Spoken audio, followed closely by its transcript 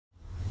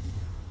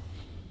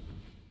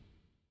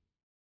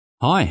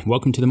Hi,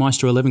 welcome to the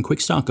Maestro 11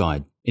 Quick Start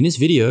Guide. In this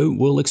video,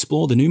 we'll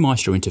explore the new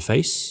Maestro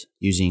interface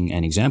using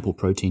an example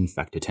protein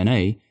factor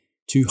 10A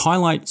to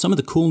highlight some of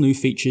the cool new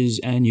features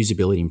and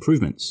usability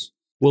improvements.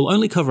 We'll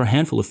only cover a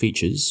handful of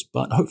features,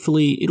 but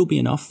hopefully it'll be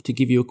enough to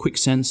give you a quick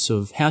sense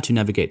of how to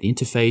navigate the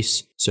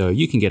interface so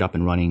you can get up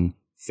and running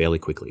fairly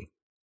quickly.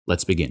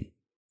 Let's begin.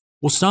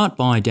 We'll start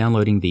by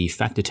downloading the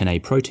factor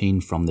 10A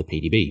protein from the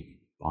PDB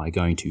by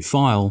going to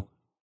File,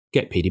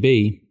 Get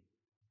PDB,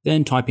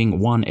 then typing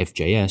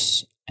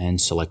 1FJS and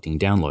selecting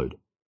Download.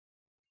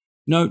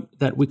 Note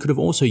that we could have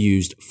also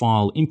used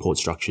File Import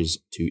Structures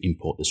to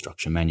import the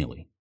structure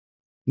manually.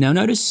 Now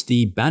notice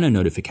the banner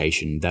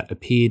notification that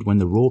appeared when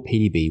the raw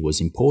PDB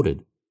was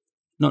imported.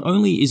 Not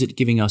only is it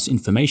giving us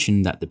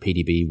information that the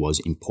PDB was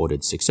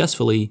imported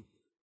successfully,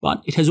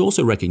 but it has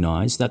also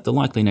recognized that the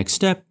likely next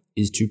step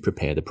is to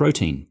prepare the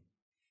protein.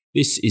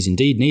 This is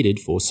indeed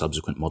needed for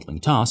subsequent modeling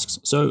tasks,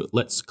 so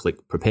let's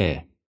click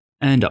Prepare.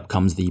 And up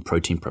comes the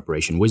protein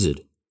preparation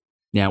wizard.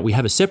 Now, we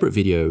have a separate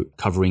video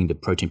covering the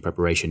protein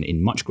preparation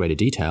in much greater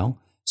detail,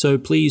 so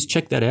please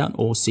check that out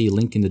or see a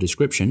link in the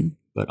description,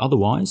 but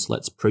otherwise,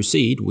 let's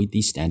proceed with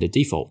the standard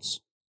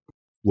defaults.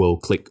 We'll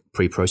click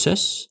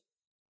Pre-Process.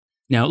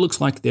 Now, it looks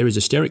like there is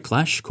a steric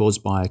clash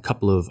caused by a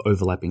couple of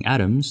overlapping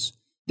atoms.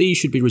 These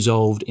should be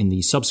resolved in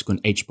the subsequent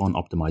H-bond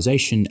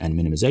optimization and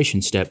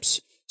minimization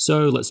steps,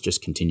 so let's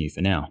just continue for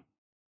now.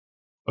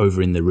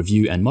 Over in the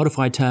Review and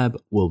Modify tab,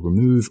 we'll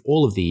remove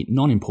all of the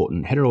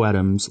non-important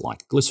heteroatoms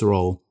like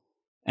glycerol,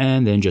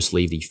 and then just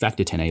leave the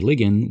factor 10A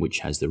ligand, which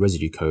has the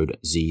residue code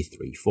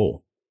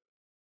Z34.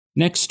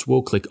 Next,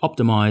 we'll click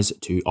Optimize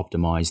to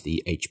optimize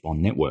the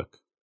H-bond network.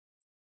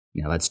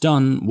 Now that's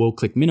done, we'll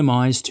click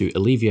Minimize to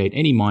alleviate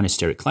any minor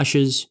steric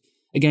clashes.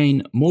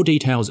 Again, more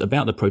details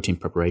about the protein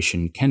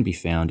preparation can be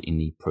found in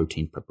the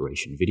protein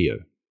preparation video.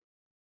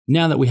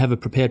 Now that we have a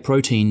prepared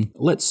protein,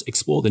 let's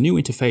explore the new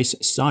interface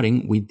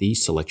starting with the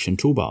selection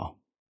toolbar.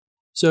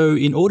 So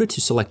in order to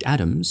select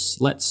atoms,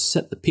 let's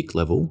set the pick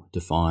level,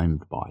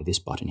 defined by this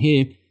button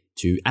here,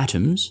 to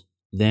atoms,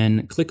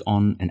 then click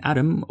on an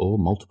atom or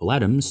multiple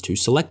atoms to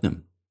select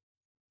them.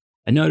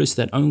 And notice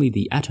that only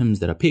the atoms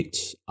that are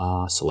picked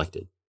are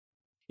selected.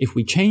 If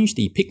we change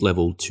the pick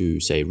level to,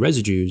 say,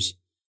 residues,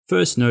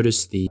 first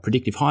notice the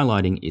predictive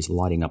highlighting is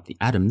lighting up the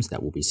atoms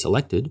that will be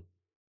selected,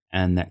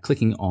 and that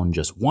clicking on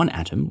just one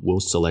atom will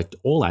select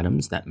all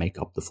atoms that make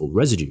up the full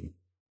residue.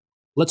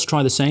 Let's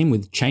try the same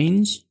with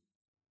chains,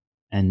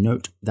 and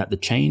note that the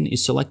chain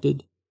is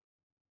selected,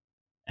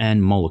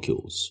 and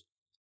molecules.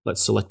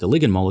 Let's select the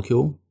ligand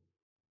molecule,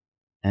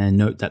 and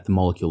note that the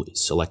molecule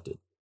is selected.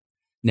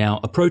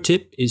 Now, a pro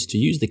tip is to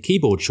use the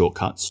keyboard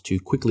shortcuts to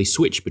quickly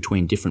switch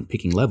between different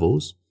picking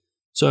levels.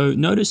 So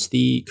notice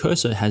the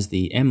cursor has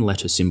the M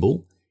letter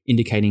symbol,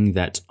 indicating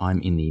that I'm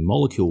in the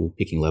molecule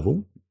picking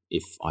level.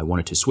 If I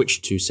wanted to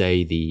switch to,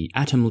 say, the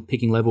atom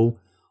picking level,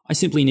 I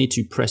simply need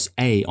to press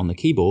A on the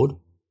keyboard,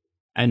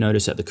 and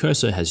notice that the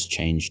cursor has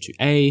changed to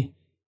A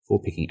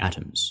for picking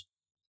atoms.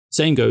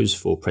 Same goes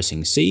for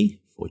pressing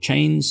C for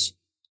chains,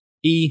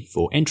 E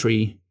for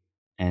entry,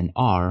 and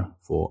R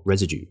for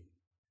residue.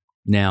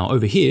 Now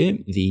over here,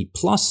 the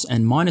plus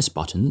and minus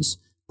buttons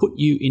put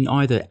you in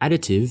either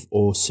additive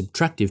or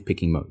subtractive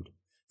picking mode.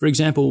 For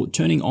example,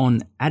 turning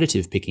on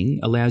additive picking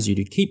allows you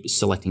to keep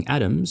selecting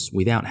atoms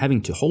without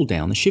having to hold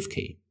down the Shift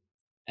key.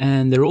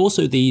 And there are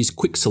also these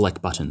quick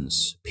select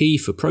buttons, P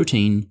for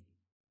protein,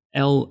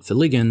 L for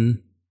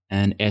ligand,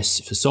 and S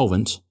for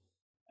solvent,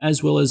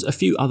 as well as a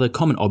few other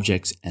common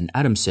objects and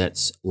atom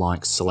sets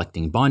like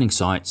selecting binding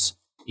sites,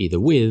 either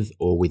with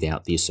or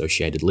without the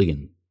associated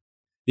ligand.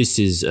 This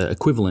is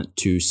equivalent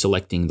to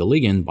selecting the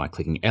ligand by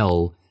clicking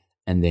L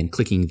and then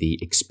clicking the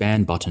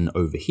expand button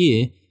over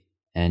here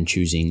and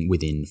choosing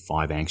within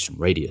 5 angstrom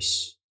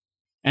radius.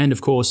 And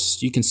of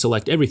course, you can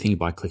select everything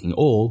by clicking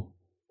All,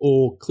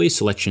 or clear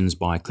selections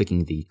by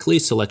clicking the Clear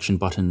Selection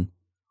button,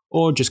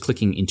 or just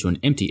clicking into an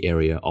empty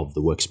area of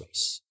the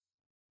workspace.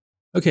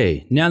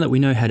 Okay, now that we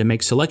know how to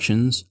make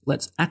selections,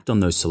 let's act on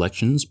those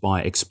selections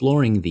by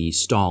exploring the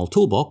Style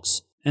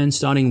toolbox and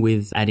starting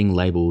with adding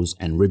labels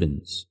and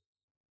ribbons.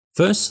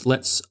 First,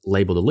 let's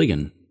label the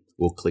ligand.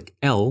 We'll click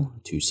L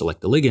to select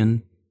the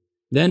ligand,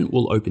 then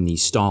we'll open the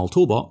Style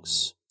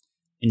toolbox,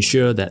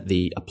 ensure that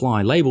the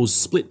Apply Labels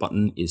split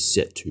button is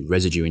set to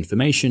residue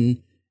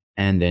information,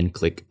 and then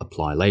click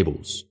Apply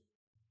Labels.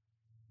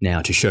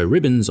 Now to show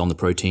ribbons on the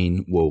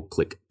protein, we'll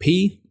click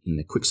P in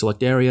the Quick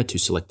Select area to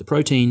select the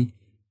protein,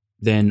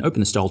 then open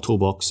the Style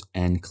toolbox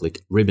and click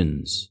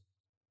Ribbons.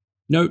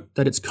 Note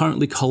that it's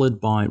currently colored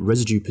by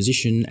residue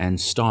position and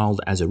styled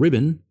as a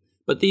ribbon,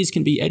 but these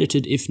can be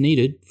edited if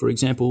needed, for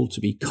example, to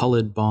be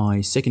colored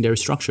by secondary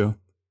structure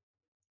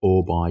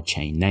or by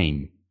chain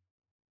name.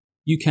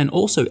 You can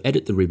also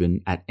edit the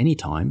ribbon at any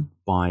time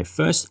by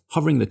first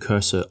hovering the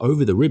cursor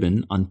over the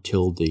ribbon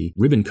until the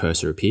ribbon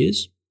cursor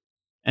appears,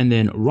 and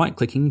then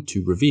right-clicking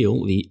to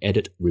reveal the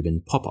Edit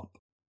Ribbon pop-up.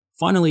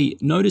 Finally,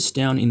 notice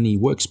down in the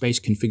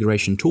Workspace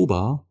Configuration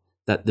toolbar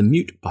that the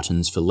mute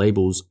buttons for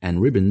labels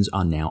and ribbons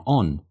are now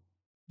on.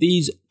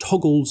 These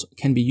toggles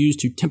can be used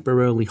to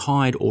temporarily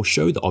hide or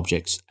show the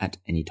objects at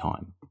any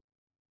time.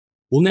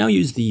 We'll now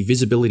use the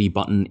visibility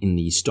button in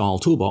the Style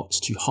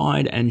toolbox to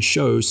hide and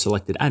show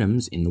selected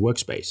atoms in the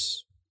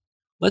workspace.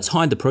 Let's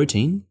hide the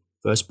protein,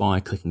 first by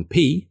clicking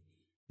P,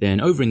 then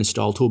over in the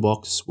Style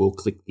toolbox, we'll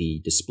click the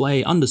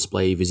Display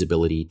Undisplay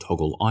Visibility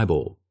toggle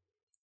eyeball.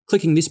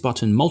 Clicking this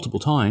button multiple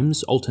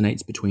times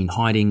alternates between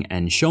hiding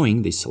and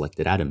showing the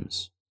selected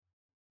atoms.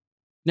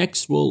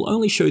 Next, we'll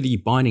only show the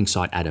binding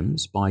site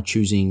atoms by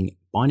choosing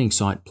Binding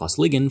Site plus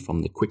Ligand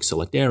from the Quick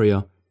Select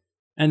area,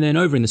 and then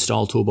over in the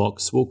Style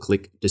toolbox, we'll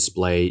click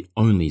Display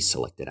Only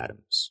Selected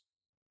Atoms.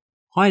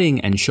 Hiding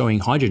and showing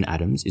hydrogen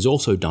atoms is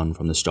also done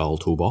from the Style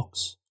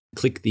toolbox.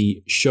 Click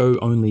the Show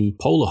Only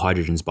Polar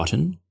Hydrogens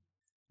button.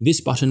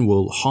 This button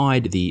will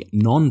hide the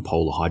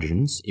non-polar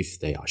hydrogens if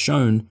they are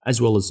shown,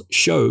 as well as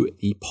show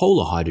the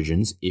polar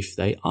hydrogens if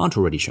they aren't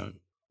already shown.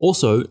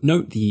 Also,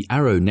 note the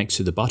arrow next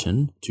to the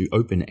button to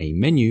open a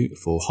menu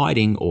for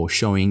hiding or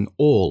showing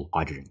all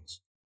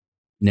hydrogens.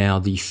 Now,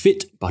 the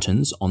Fit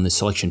buttons on the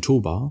selection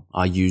toolbar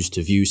are used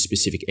to view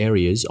specific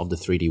areas of the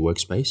 3D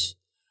workspace.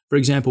 For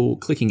example,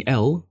 clicking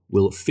L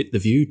will fit the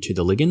view to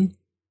the ligand.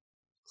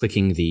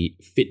 Clicking the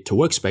Fit to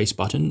Workspace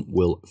button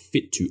will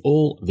fit to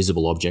all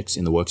visible objects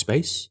in the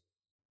workspace.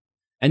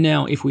 And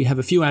now, if we have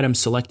a few atoms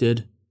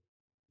selected,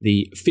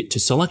 the Fit to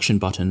Selection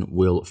button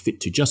will fit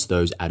to just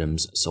those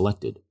atoms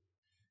selected.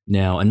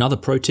 Now, another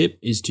pro tip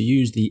is to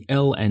use the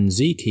L and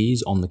Z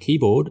keys on the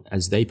keyboard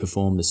as they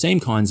perform the same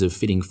kinds of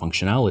fitting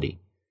functionality.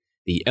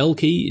 The L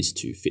key is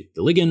to fit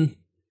the ligand,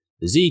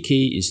 the Z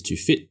key is to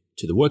fit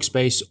to the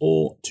workspace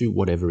or to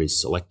whatever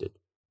is selected.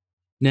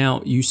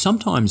 Now, you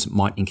sometimes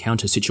might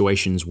encounter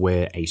situations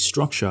where a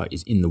structure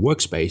is in the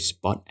workspace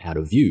but out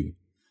of view.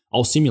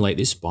 I'll simulate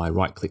this by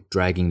right-click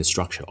dragging the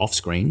structure off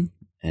screen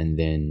and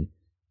then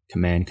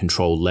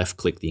Command-Control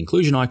left-click the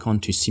inclusion icon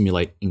to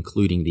simulate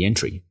including the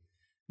entry.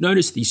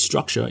 Notice the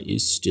structure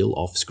is still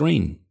off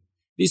screen.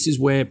 This is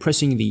where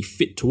pressing the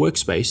Fit to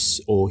Workspace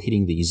or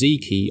hitting the Z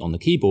key on the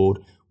keyboard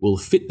will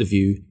fit the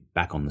view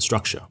back on the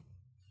structure.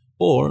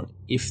 Or,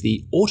 if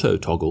the Auto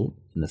toggle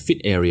in the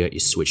Fit area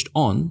is switched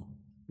on,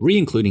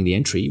 re-including the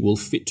entry will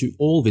fit to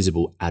all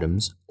visible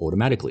atoms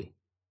automatically.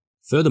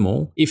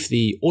 Furthermore, if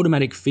the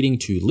automatic fitting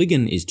to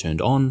ligand is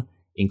turned on,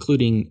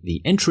 including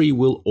the entry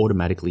will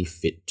automatically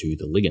fit to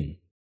the ligand.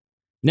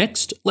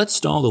 Next, let's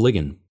style the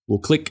ligand. We'll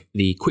click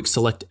the Quick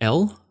Select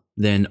L,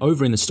 then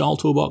over in the Style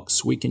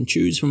toolbox, we can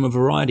choose from a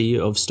variety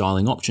of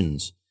styling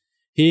options.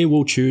 Here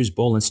we'll choose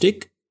Ball and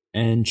Stick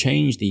and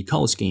change the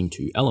color scheme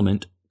to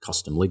Element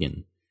Custom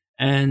Ligand,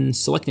 and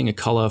selecting a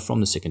color from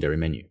the secondary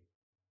menu.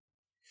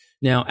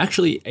 Now,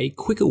 actually, a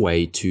quicker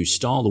way to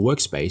style the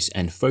workspace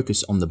and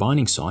focus on the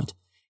binding site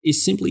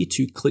is simply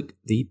to click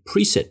the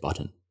Preset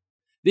button.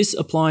 This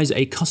applies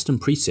a custom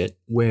preset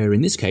where,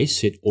 in this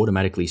case, it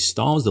automatically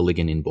styles the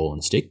ligand in Ball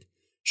and Stick,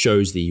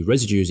 shows the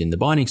residues in the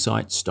binding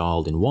site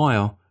styled in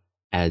wire,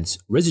 adds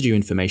residue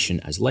information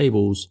as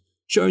labels,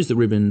 shows the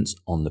ribbons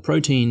on the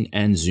protein,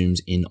 and zooms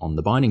in on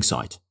the binding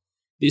site.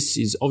 This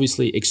is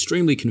obviously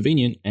extremely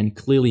convenient and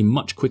clearly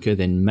much quicker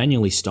than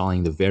manually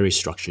styling the various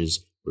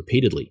structures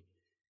repeatedly.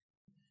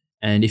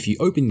 And if you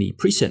open the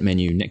preset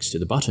menu next to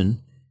the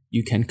button,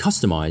 you can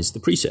customize the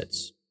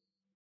presets,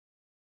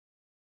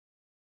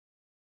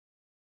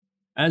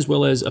 as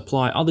well as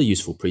apply other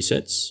useful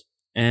presets.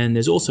 And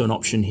there's also an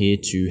option here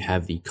to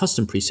have the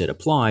custom preset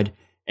applied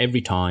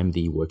every time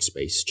the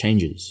workspace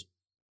changes.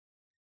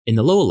 In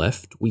the lower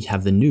left, we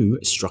have the new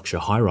structure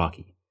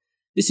hierarchy.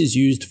 This is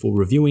used for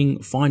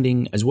reviewing,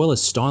 finding, as well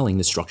as styling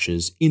the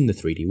structures in the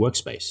 3D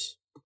workspace.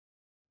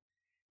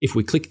 If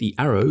we click the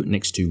arrow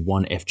next to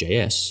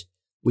 1FJS,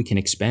 we can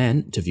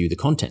expand to view the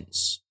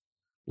contents.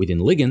 Within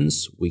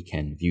ligands, we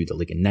can view the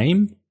ligand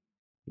name.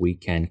 We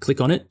can click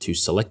on it to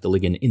select the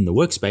ligand in the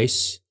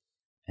workspace,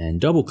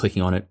 and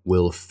double-clicking on it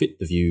will fit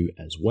the view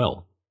as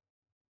well.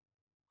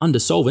 Under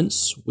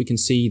solvents, we can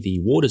see the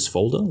waters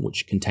folder,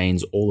 which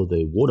contains all of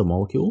the water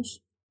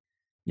molecules.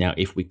 Now,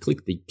 if we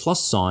click the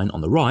plus sign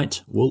on the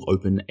right, we'll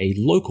open a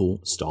local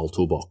style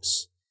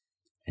toolbox.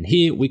 And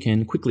here we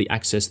can quickly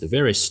access the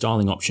various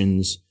styling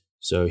options.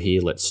 So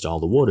here, let's style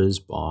the waters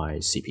by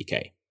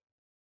CPK.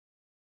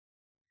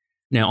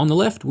 Now, on the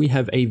left, we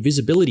have a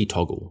visibility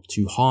toggle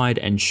to hide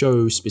and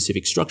show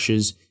specific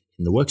structures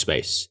in the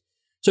workspace.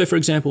 So for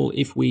example,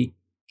 if we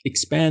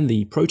expand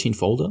the protein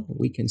folder,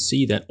 we can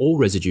see that all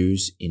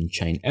residues in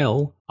chain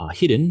L are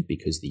hidden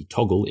because the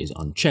toggle is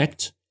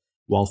unchecked,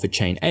 while for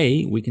chain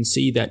A, we can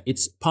see that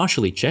it's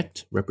partially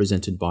checked,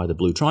 represented by the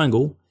blue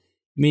triangle,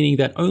 meaning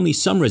that only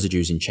some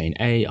residues in chain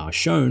A are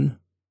shown.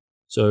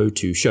 So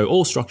to show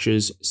all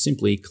structures,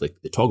 simply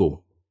click the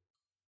toggle.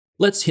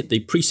 Let's hit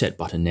the preset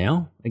button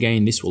now.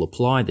 Again, this will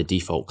apply the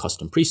default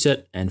custom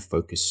preset and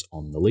focus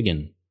on the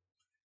ligand.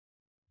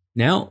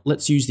 Now,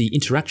 let's use the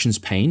interactions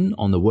pane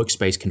on the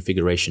workspace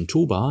configuration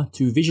toolbar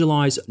to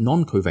visualize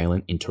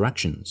non-covalent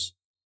interactions.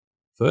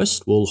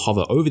 First, we'll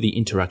hover over the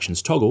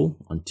interactions toggle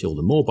until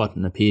the More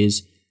button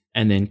appears,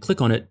 and then click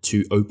on it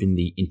to open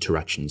the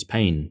interactions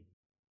pane.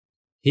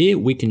 Here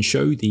we can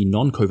show the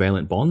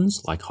non-covalent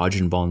bonds like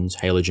hydrogen bonds,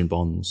 halogen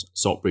bonds,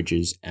 salt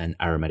bridges, and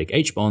aromatic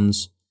H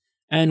bonds,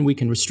 and we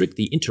can restrict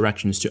the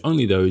interactions to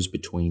only those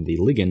between the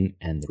ligand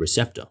and the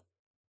receptor.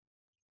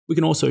 We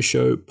can also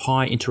show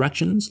pi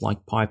interactions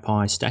like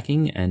pi-pi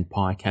stacking and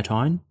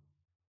pi-cation.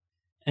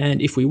 And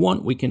if we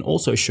want, we can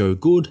also show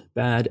good,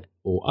 bad,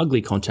 or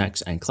ugly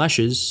contacts and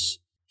clashes.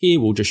 Here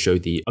we'll just show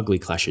the ugly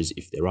clashes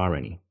if there are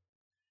any.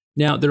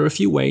 Now, there are a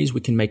few ways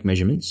we can make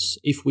measurements.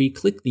 If we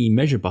click the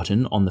Measure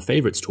button on the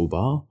Favorites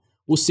toolbar,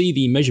 we'll see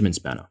the Measurements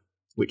banner,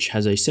 which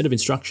has a set of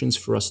instructions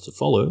for us to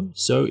follow.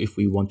 So if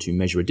we want to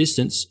measure a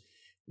distance,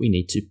 we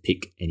need to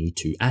pick any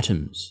two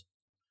atoms.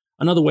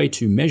 Another way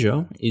to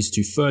measure is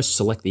to first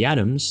select the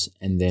atoms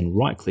and then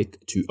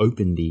right-click to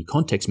open the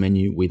context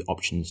menu with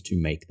options to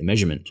make the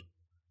measurement.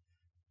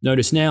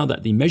 Notice now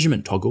that the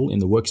measurement toggle in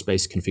the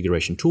workspace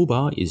configuration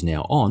toolbar is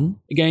now on.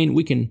 Again,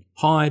 we can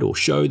hide or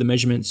show the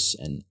measurements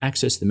and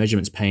access the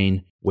measurements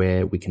pane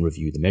where we can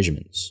review the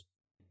measurements.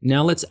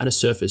 Now let's add a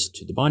surface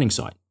to the binding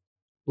site.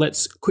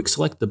 Let's quick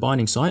select the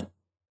binding site,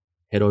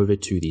 head over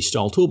to the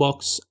Style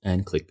toolbox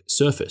and click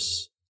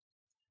Surface.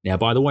 Now,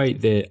 by the way,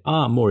 there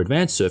are more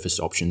advanced surface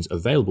options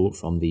available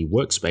from the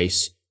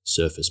workspace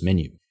surface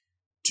menu.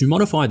 To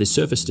modify the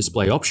surface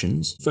display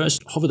options,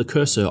 first hover the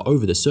cursor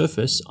over the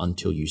surface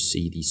until you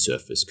see the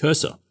surface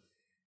cursor.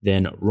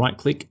 Then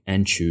right-click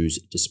and choose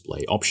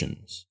Display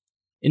Options.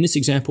 In this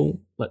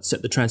example, let's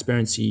set the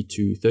transparency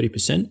to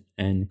 30%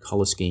 and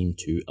color scheme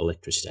to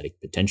electrostatic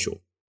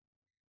potential.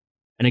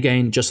 And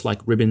again, just like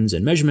ribbons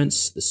and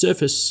measurements, the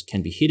surface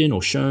can be hidden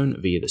or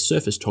shown via the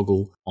surface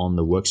toggle on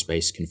the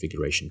workspace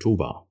configuration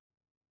toolbar.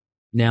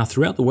 Now,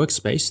 throughout the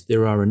workspace,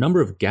 there are a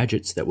number of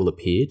gadgets that will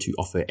appear to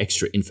offer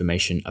extra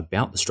information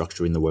about the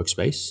structure in the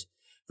workspace.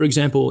 For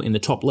example, in the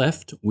top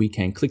left, we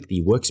can click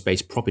the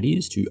Workspace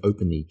Properties to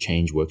open the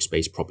Change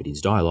Workspace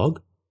Properties dialog,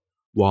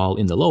 while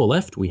in the lower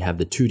left, we have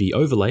the 2D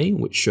overlay,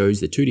 which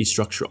shows the 2D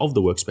structure of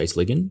the workspace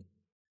ligand.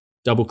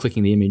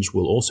 Double-clicking the image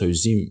will also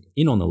zoom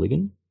in on the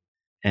ligand,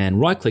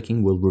 and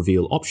right-clicking will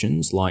reveal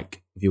options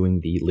like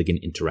viewing the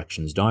ligand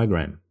interactions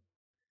diagram.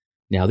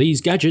 Now,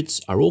 these gadgets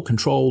are all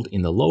controlled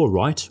in the lower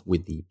right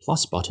with the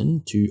plus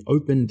button to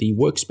open the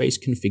workspace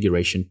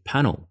configuration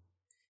panel.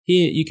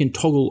 Here you can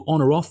toggle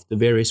on or off the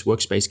various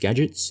workspace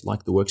gadgets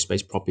like the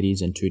workspace properties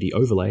and 2D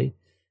overlay,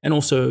 and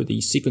also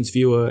the sequence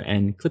viewer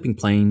and clipping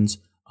planes,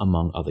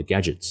 among other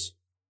gadgets.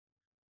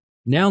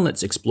 Now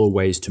let's explore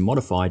ways to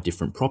modify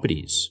different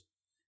properties.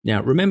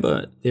 Now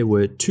remember, there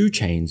were two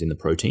chains in the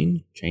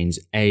protein, chains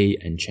A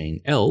and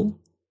chain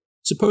L.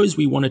 Suppose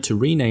we wanted to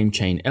rename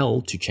chain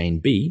L to chain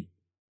B.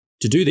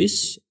 To do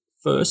this,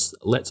 first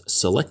let's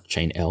select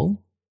chain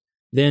L,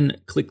 then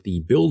click the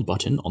Build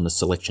button on the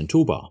Selection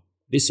toolbar.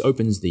 This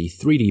opens the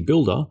 3D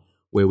Builder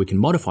where we can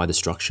modify the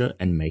structure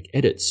and make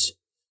edits.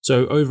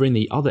 So over in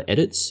the Other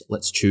Edits,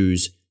 let's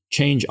choose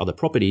Change Other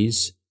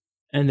Properties,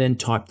 and then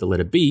type the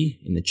letter B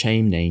in the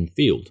chain name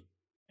field,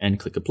 and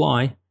click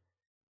Apply.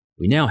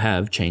 We now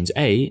have chains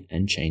A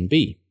and chain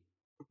B.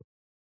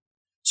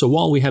 So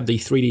while we have the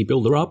 3D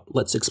Builder up,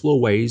 let's explore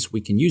ways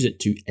we can use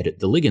it to edit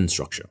the ligand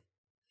structure.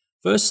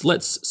 First,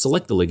 let's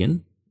select the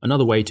ligand.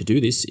 Another way to do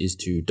this is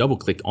to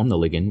double-click on the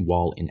ligand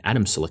while in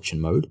atom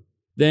selection mode.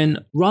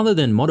 Then, rather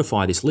than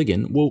modify this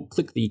ligand, we'll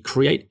click the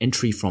Create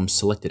Entry from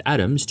Selected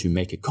Atoms to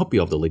make a copy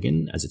of the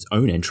ligand as its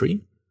own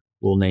entry.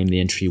 We'll name the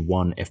entry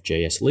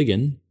 1FJS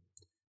ligand.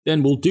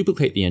 Then we'll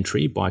duplicate the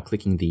entry by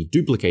clicking the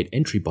Duplicate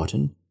Entry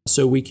button,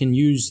 so we can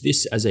use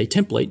this as a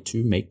template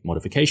to make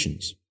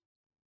modifications.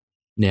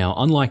 Now,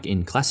 unlike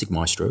in classic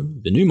Maestro,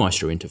 the new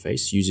Maestro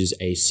interface uses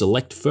a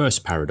Select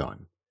First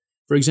paradigm.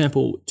 For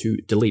example, to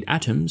delete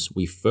atoms,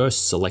 we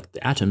first select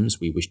the atoms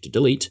we wish to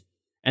delete,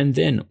 and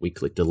then we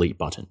click Delete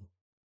button.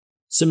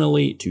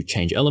 Similarly, to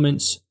change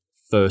elements,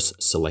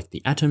 first select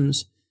the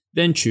atoms,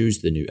 then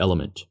choose the new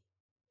element.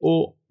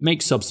 Or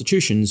make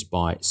substitutions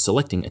by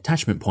selecting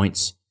attachment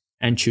points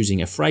and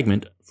choosing a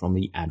fragment from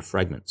the Add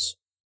Fragments.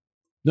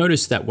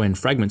 Notice that when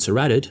fragments are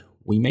added,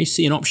 we may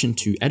see an option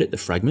to edit the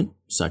fragment,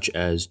 such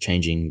as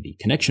changing the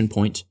connection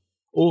point,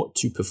 or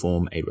to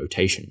perform a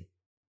rotation.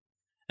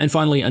 And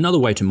finally, another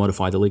way to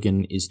modify the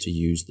ligand is to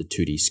use the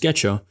 2D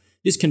sketcher.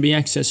 This can be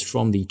accessed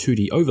from the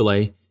 2D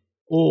overlay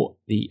or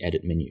the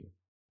edit menu.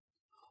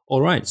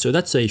 Alright, so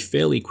that's a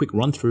fairly quick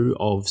run through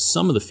of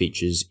some of the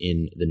features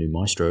in the new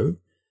Maestro.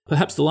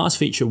 Perhaps the last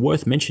feature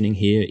worth mentioning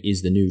here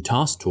is the new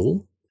task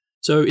tool.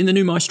 So in the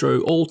new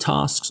Maestro, all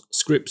tasks,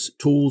 scripts,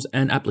 tools,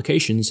 and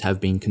applications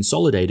have been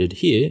consolidated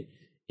here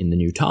in the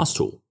new task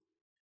tool.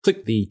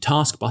 Click the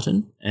Task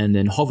button and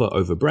then hover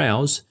over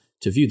Browse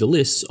to view the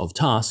lists of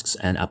tasks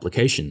and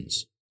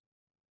applications.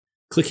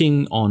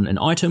 Clicking on an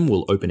item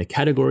will open a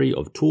category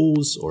of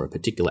tools or a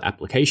particular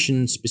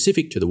application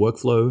specific to the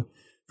workflow.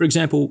 For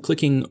example,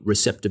 clicking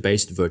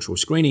Receptor-Based Virtual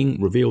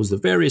Screening reveals the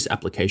various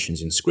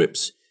applications and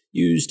scripts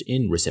used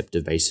in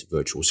receptor-based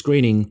virtual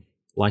screening,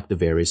 like the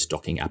various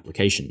docking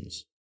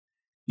applications.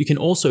 You can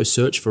also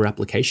search for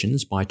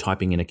applications by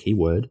typing in a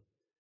keyword.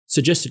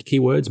 Suggested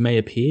keywords may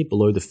appear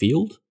below the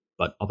field,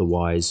 but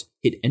otherwise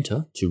hit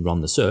Enter to run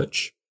the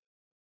search.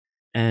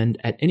 and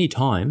at any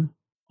time,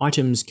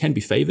 items can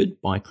be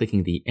favored by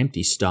clicking the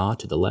empty star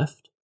to the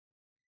left.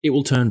 It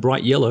will turn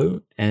bright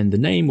yellow, and the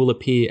name will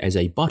appear as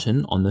a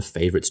button on the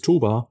Favorites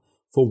toolbar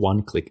for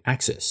one-click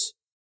access.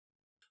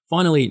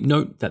 Finally,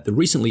 note that the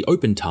recently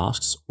opened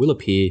tasks will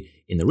appear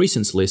in the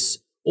Recents list,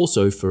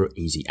 also for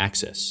easy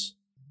access.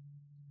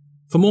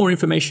 For more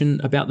information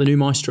about the new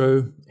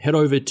Maestro, head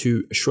over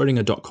to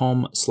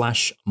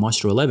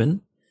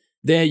schrodinger.com/Maestro11.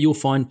 There you'll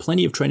find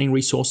plenty of training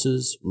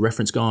resources,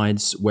 reference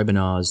guides,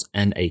 webinars,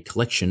 and a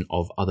collection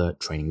of other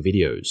training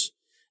videos.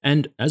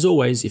 And as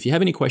always, if you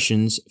have any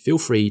questions, feel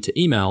free to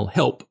email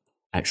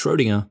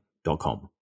help@schrodinger.com.